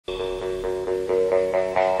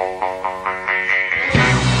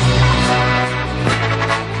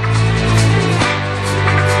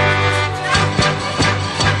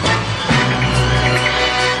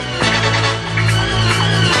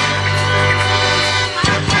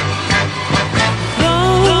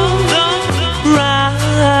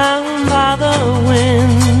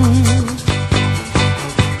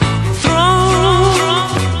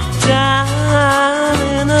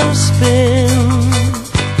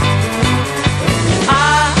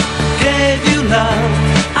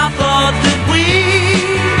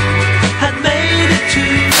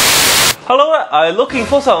I'm looking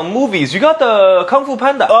for some movies. You got the Kung Fu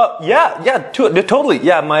Panda? Yeah, totally.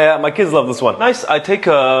 Yeah, my kids love this one. Nice. I take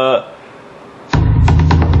a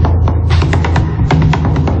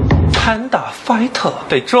Panda Fighter.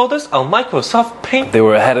 They draw this on Microsoft Paint. They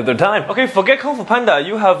were ahead of their time. Okay, forget Kung Fu Panda.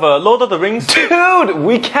 You have Lord of the Rings. Dude,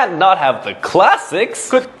 we can't not have the classics.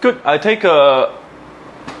 Good. I take a...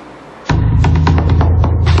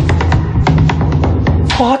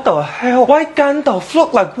 What the hell? Why Gandalf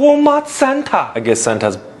look like Walmart Santa? I guess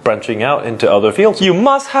Santa's branching out into other fields. You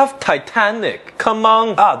must have Titanic. Come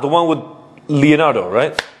on. Ah, the one with Leonardo,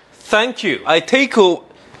 right? Thank you. I take a...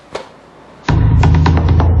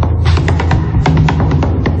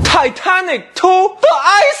 Titanic 2? The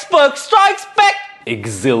iceberg strikes back!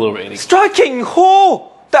 Exhilarating. Striking who?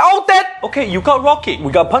 They're all dead. Okay, you got Rocky.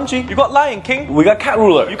 We got Punchy. You got Lion King. We got Cat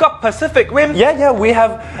Ruler. You got Pacific Rim. Yeah, we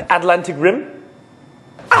have Atlantic Rim.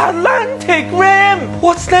 Atlantic Rim!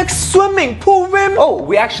 What's next? Swimming pool rim? Oh,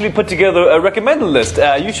 we actually put together a recommended list.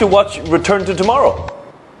 You should watch Return to Tomorrow.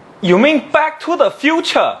 You mean Back to the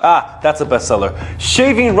Future? Ah, that's a bestseller.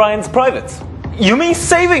 Shaving Ryan's Privates. You mean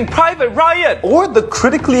Saving Private Ryan? Or the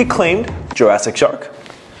critically acclaimed Jurassic Shark.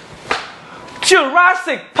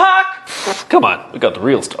 Jurassic Park? Come on, we got the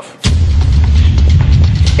real stuff.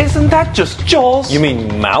 Isn't that just Jaws? You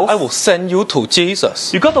mean Mouse? I will send you to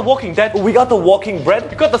Jesus. You got The Walking Dead? We got The Walking Bread.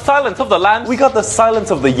 You got The Silence of the Lambs? We got The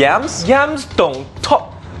Silence of the Yams. Yams don't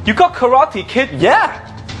talk. You got Karate Kid? Yeah,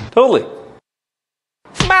 totally.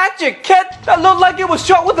 Magic Kid? That looked like it was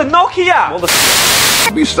shot with a Nokia. Well,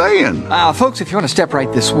 What are you saying? Folks, if you want to step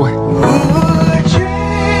right this way.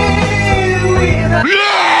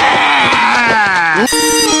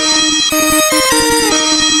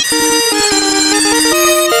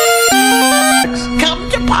 Come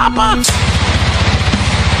to Papa!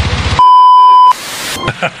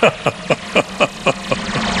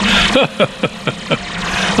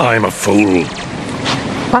 I'm a fool.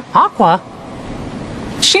 But Aqua,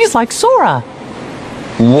 she's like Sora.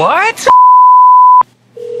 What?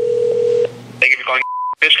 Thank you for calling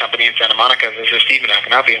Fish Company in Santa Monica. This is Steven. How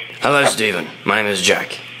can I help you? Hello, Stephen. My name is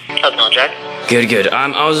Jack. How's it going, Jack? Good.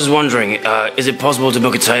 I was just wondering, is it possible to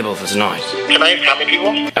book a table for tonight? Tonight, how many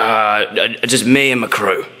people? Just me and my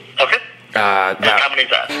crew. Okay. And how many is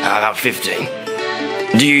that? About 15.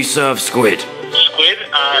 Do you serve squid? Squid?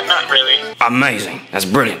 Not really. Amazing. That's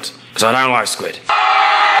brilliant. Because I don't like squid.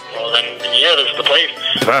 Well, then, yeah, this is the place.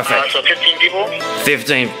 Perfect. So 15 people?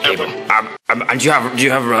 15 people. And do you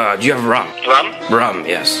have rum? Rum? Rum,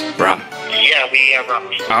 yes. Rum. Yeah, we have rum.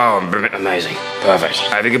 Oh, amazing. Perfect.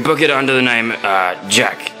 If you could book it under the name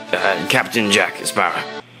Jack. Captain Jack Sparrow.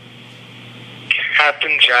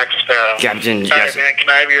 Captain Jack Sparrow. Captain Jack. Alright, man, can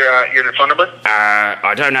I have your phone number?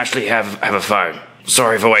 I don't actually have a phone.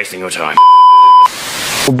 Sorry for wasting your time.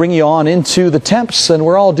 We'll bring you on into the temps, and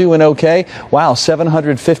we're all doing okay. Wow,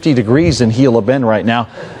 750 degrees in Gila Bend right now.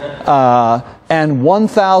 And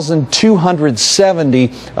 1,270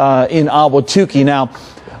 in Ahwatukee. Now,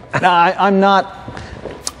 I'm not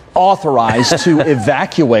authorized to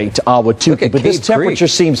evacuate Ahwatukee, but this temperature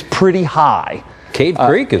seems pretty high. Cave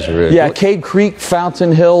Creek is really... Yeah, Cave Creek,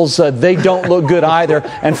 Fountain Hills, they don't look good either.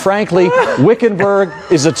 And frankly, Wickenburg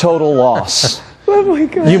is a total loss. Oh my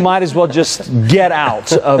God. You might as well just get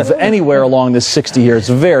out of anywhere along this 60 here. It's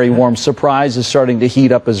very warm. Surprise is starting to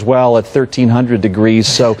heat up as well at 1,300 degrees.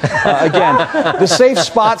 So, again, the safe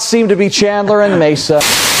spots seem to be Chandler and Mesa.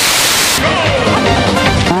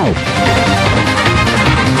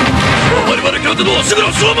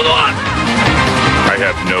 I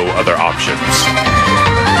have no other options.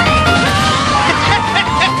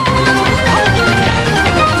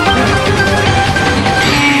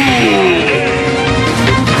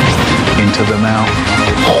 Into the mouth.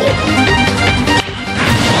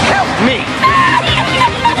 Help me!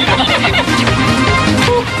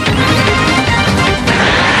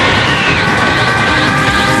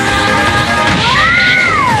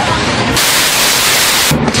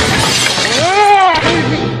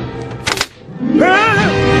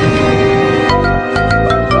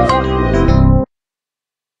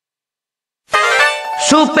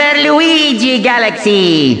 Super Luigi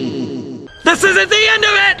Galaxy! This isn't the end of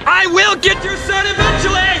it! I will get your son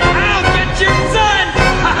eventually! I'll get your son!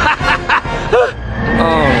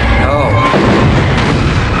 Oh, no.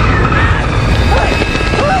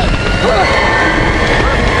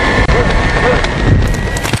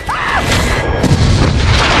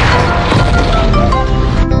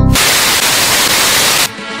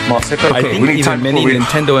 I think even many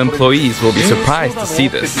Nintendo employees will be surprised to see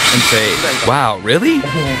this and say, wow, really?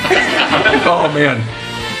 Oh man,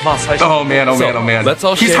 Oh man, oh man, oh man. Let's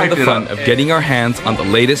all share the fun of getting our hands on the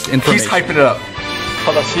latest information. He's hyping it up.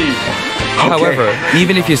 However,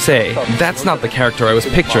 even if you say, that's not the character I was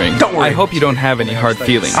picturing, don't worry. I hope you don't have any hard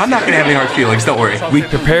feelings. I'm not gonna have any hard feelings, don't worry. We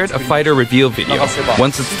prepared a fighter reveal video.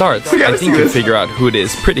 Once it starts, I think you'll figure out who it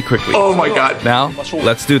is pretty quickly. Oh my god. Now,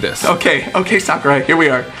 let's do this. Okay, okay, Sakurai, here we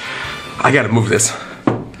are. I gotta move this.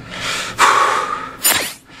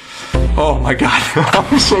 Oh my god,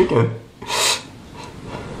 I'm shaking.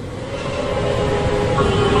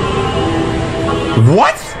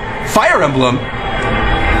 What? Fire Emblem?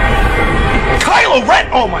 Kylo Ren!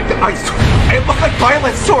 Oh my god, it looked like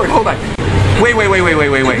Violet's sword. Hold on. Wait. New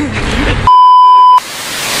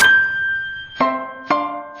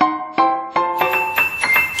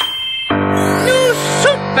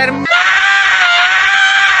Superman!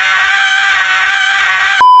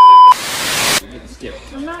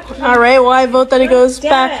 Alright, well I vote that it goes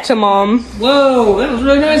back to Mom. Whoa, that was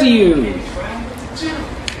really nice of you.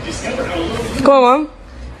 Come on, Mom.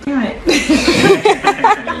 Alright.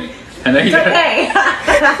 I know you okay.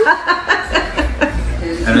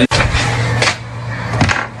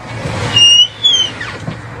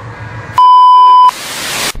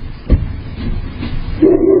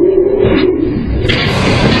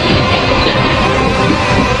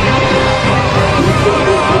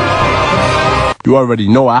 You already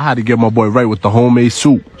know I had to get my boy right with the homemade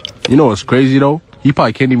soup. You know what's crazy though? He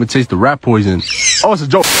probably can't even taste the rat poison. Oh, it's a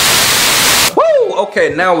joke.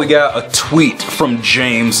 Okay, now we got a tweet from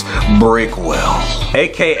James Breakwell,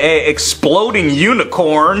 aka Exploding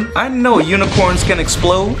Unicorn. I know unicorns can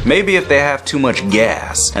explode. Maybe if they have too much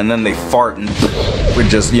gas and then they fart and we're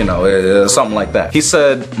just, you know, something like that. He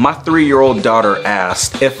said, my 3-year-old daughter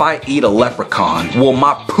asked, if I eat a leprechaun, will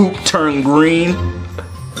my poop turn green?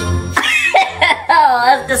 Oh,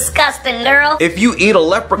 that's disgusting, girl. If you eat a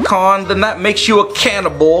leprechaun, then that makes you a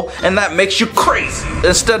cannibal, and that makes you crazy.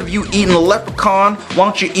 Instead of you eating a leprechaun, why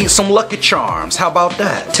don't you eat some Lucky Charms? How about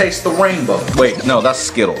that? Taste the rainbow. Wait, no, that's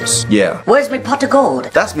Skittles. Yeah. Where's my pot of gold?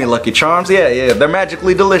 That's me Lucky Charms. Yeah, they're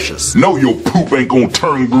magically delicious. No, your poop ain't gonna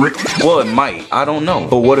turn green. Well, it might. I don't know.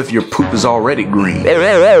 But what if your poop is already green?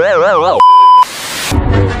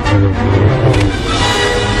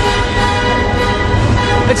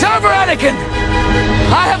 It's over, Anakin!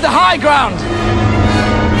 I have the high ground!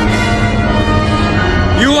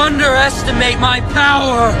 You underestimate my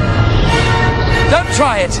power! Don't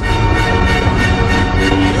try it!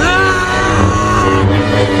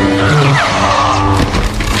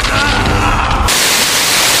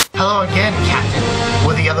 Hello again, Captain.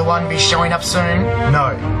 Will the other one be showing up soon?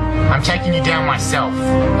 No. I'm taking you down myself.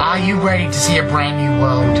 Are you ready to see a brand new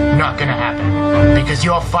world? Not gonna happen. Because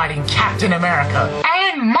you're fighting Captain America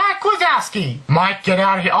and Mike Wazowski. Mike, get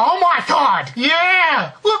out of here. Oh my god!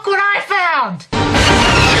 Yeah! Look what I found!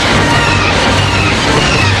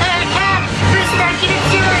 Hey, Cap! Who's taking it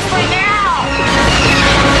seriously now?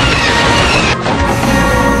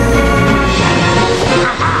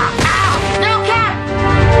 Ow! No, Cap!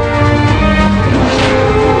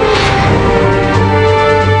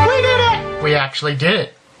 We did it! We actually did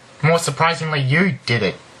it. More surprisingly, you did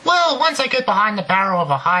it. Well, once I get behind the barrel of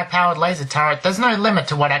a high-powered laser turret, there's no limit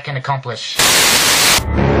to what I can accomplish.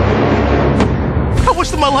 I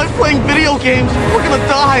wasted my life playing video games. We're gonna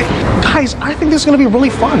die. Guys, I think this is gonna be really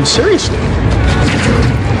fun. Seriously.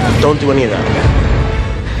 Don't do any of that.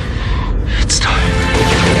 It's time.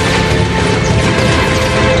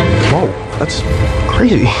 Whoa, that's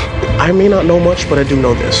crazy. I may not know much, but I do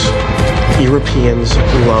know this. Europeans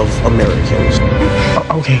love Americans.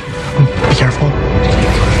 Okay, be careful.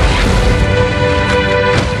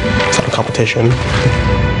 It's not a competition.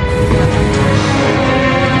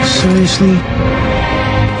 Seriously?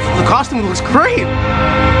 The costume looks great!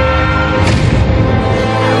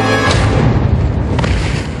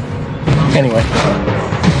 Anyway,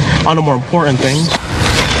 on to more important things.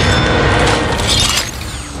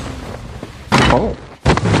 Oh.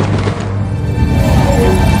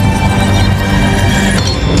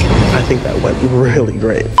 I think that went really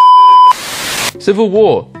great. Civil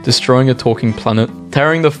War, destroying a talking planet,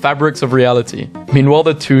 tearing the fabrics of reality. Meanwhile,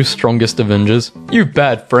 the two strongest Avengers. You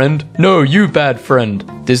bad friend. No, you bad friend.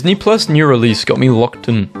 Disney Plus new release got me locked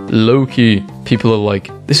in. Low-key. People are like,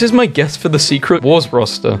 this is my guess for the Secret Wars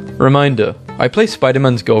roster. Reminder, I play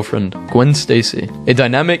Spider-Man's girlfriend, Gwen Stacy, a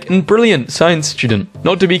dynamic and brilliant science student,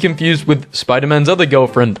 not to be confused with Spider-Man's other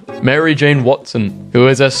girlfriend, Mary Jane Watson, who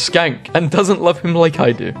is a skank and doesn't love him like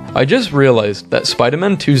I do. I just realized that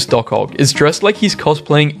Spider-Man 2's Doc Ock is dressed like he's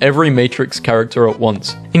cosplaying every Matrix character at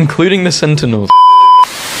once, including the Sentinels.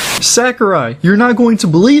 Sakurai, you're not going to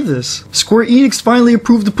believe this. Square Enix finally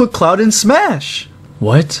approved to put Cloud in Smash.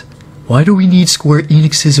 What? Why do we need Square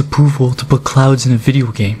Enix's approval to put clouds in a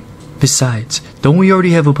video game? Besides, don't we already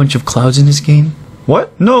have a bunch of clouds in this game?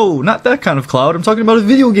 What? No, not that kind of Cloud. I'm talking about a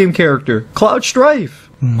video game character. Cloud Strife.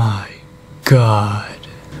 My God.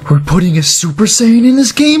 We're putting a Super Saiyan in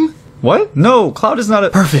this game? What? No, Cloud is not a...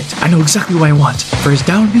 Perfect. I know exactly what I want. For his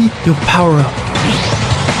down B, he'll power up.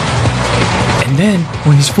 And then,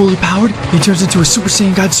 when he's fully powered, he turns into a Super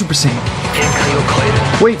Saiyan God Super Saiyan.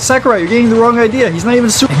 Wait, Sakurai, you're getting the wrong idea. He's not even a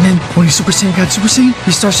Super... And then, when he's Super Saiyan God Super Saiyan,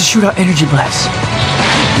 he starts to shoot out energy blasts.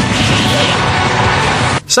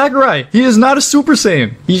 Sakurai, he is not a Super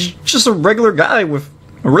Saiyan. He's just a regular guy with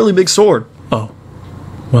a really big sword. Oh.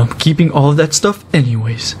 Well, I'm keeping all of that stuff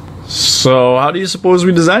anyways. So, how do you suppose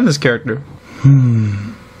we designed this character?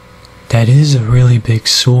 That is a really big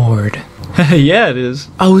sword. Yeah, it is.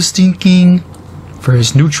 I was thinking, for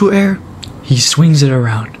his neutral air, he swings it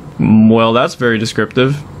around. Well, that's very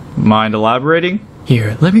descriptive. Mind elaborating?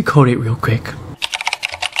 Here, let me code it real quick.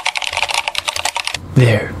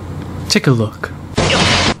 There. Take a look.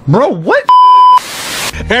 Bro, what?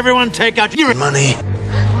 Everyone take out your money.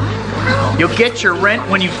 You'll get your rent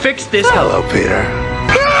when you fix this. Hello, Peter.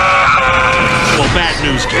 Well, bad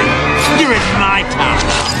news, kid. You're in my town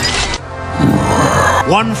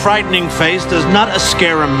now. One frightening face does not a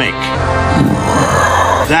scarem make.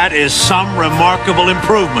 That is some remarkable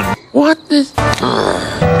improvement. What is...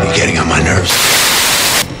 You're getting on my nerves.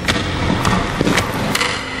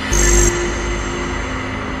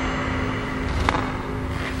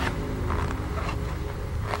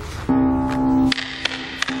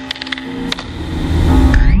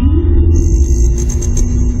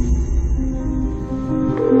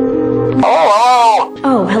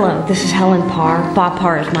 Oh, hello. This is Helen Parr. Bob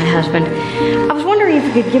Parr is my husband. I was wondering if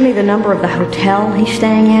you could give me the number of the hotel he's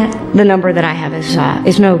staying at. The number that I have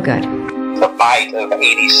is no good. The bite of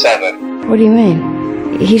 87. What do you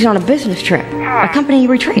mean? He's on a business trip, a company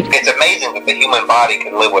retreat. It's amazing that the human body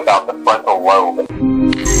can live without the frontal lobe.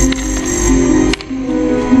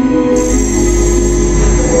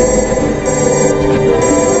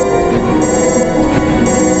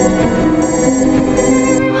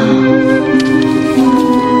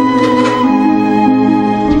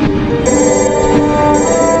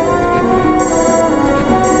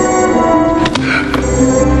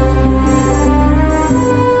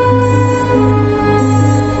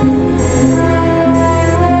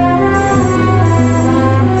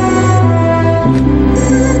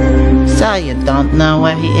 You don't know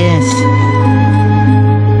where he is.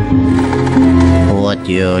 Would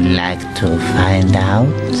you like to find out?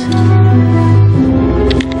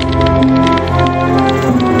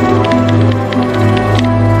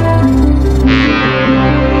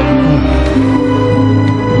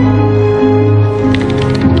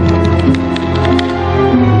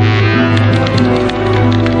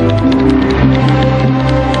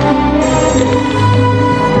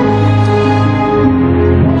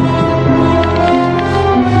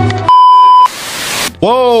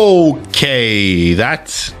 Okay,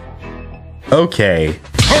 that's... Okay.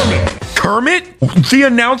 Kermit? The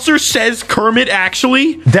announcer says Kermit,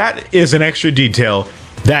 actually? That is an extra detail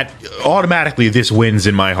that automatically this wins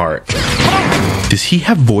in my heart. Does he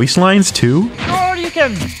have voice lines too?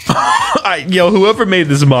 Yo, whoever made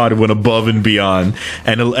this mod went above and beyond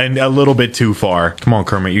and a little bit too far. Come on,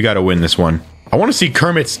 Kermit, you gotta win this one. I want to see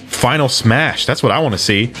Kermit's final smash. That's what I want to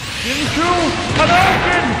see.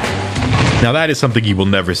 Now that is something you will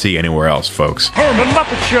never see anywhere else, folks. The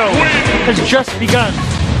Muppet Show has just begun.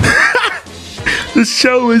 The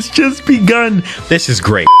show has just begun. This is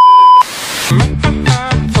great.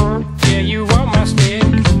 Yeah, you want my stick.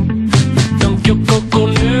 Don't you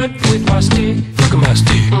coconut with my stick. Look at my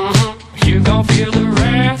stick. You gon' feel the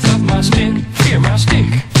wrath of my stick. Fear my stick.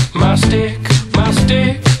 My stick. My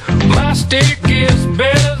stick. My stick is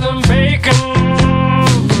better than bacon.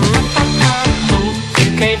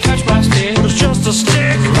 You can't touch my stick. It's just a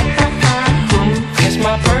stick. It's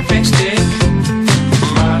my perfect stick.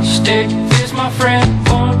 My stick is my friend,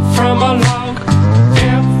 born from a log.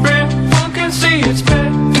 Everyone can see it's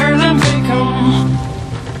better than bacon.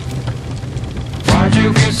 Why'd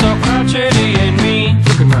you get so crotchety and mean?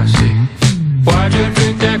 Look at my stick. Why'd you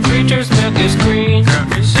drink that creature's milk is green? Got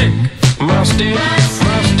me sick. My stick,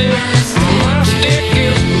 my stick, my stick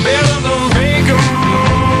is better than bacon.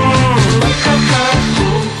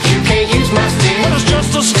 You can't use my stick. But it's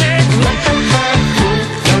just a stick.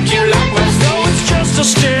 Don't you like my stick? No, it's just a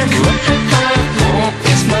stick.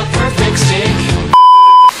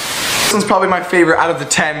 my favorite out of the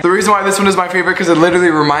 10. The reason why this one is my favorite because it literally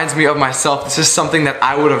reminds me of myself. This is something that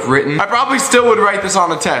I would have written. I probably still would write this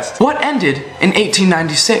on a test. What ended in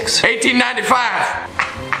 1896? 1895.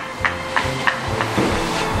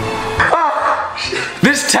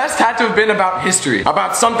 This test had to have been about history,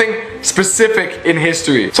 about something specific in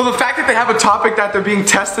history. So the fact that they have a topic that they're being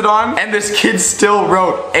tested on and this kid still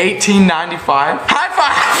wrote 1895, high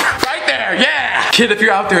five! Right there, yeah! Kid, if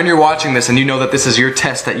you're out there and you're watching this and you know that this is your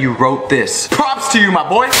test, that you wrote this, props to you, my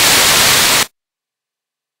boy.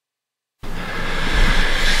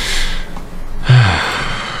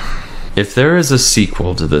 If there is a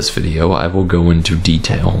sequel to this video, I will go into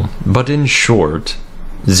detail. But in short,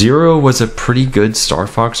 Zero was a pretty good Star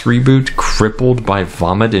Fox reboot, crippled by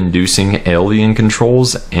vomit-inducing alien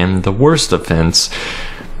controls, and the worst offense,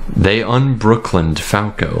 they un-Brooklyned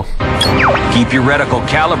Falco. Keep your reticle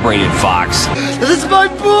calibrated, Fox. This is my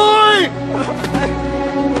boy!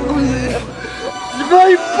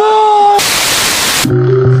 My boy!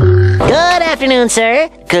 Good afternoon, sir.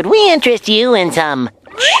 Could we interest you in some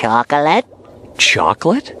chocolate?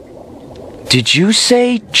 Chocolate? Did you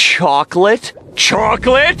say chocolate?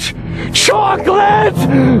 Chocolate! Chocolate!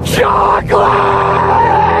 Chocolate!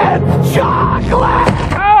 Chocolate!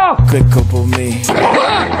 Oh! Quick couple me.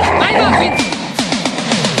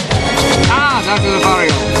 Dr.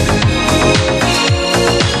 Lefario.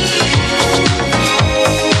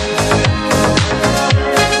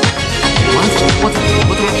 What's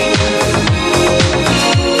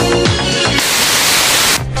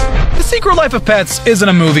The Secret Life of Pets isn't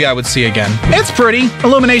a movie I would see again. It's pretty.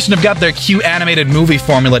 Illumination have got their cute animated movie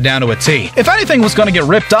formula down to a T. If anything was going to get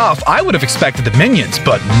ripped off, I would have expected the Minions,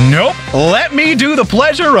 but nope. Let me do the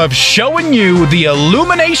pleasure of showing you the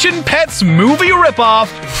Illumination Pets movie ripoff,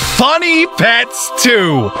 Funny Pets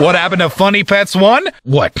 2. What happened to Funny Pets 1?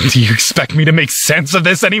 What, do you expect me to make sense of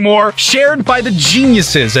this anymore? Shared by the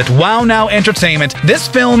geniuses at Wow Now Entertainment, this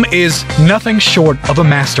film is nothing short of a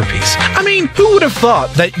masterpiece. I mean, who would have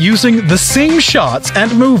thought that using the same shots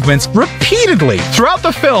and movements repeatedly throughout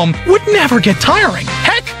the film would never get tiring?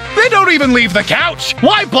 Heck, they don't even leave the couch.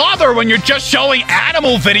 Why bother when you're just showing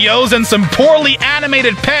animal videos and some poorly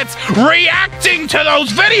animated pets reacting to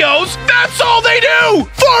those videos? That's all they do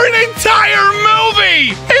for an entire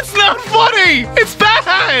movie. It's not funny. It's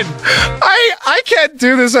bad. I can't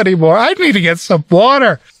do this anymore. I need to get some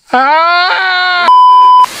water. Ah!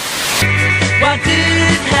 Why did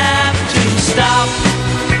it have to stop?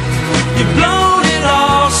 You've blown it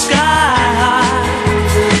all sky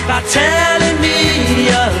high by telling me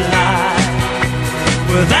a lie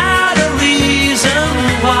without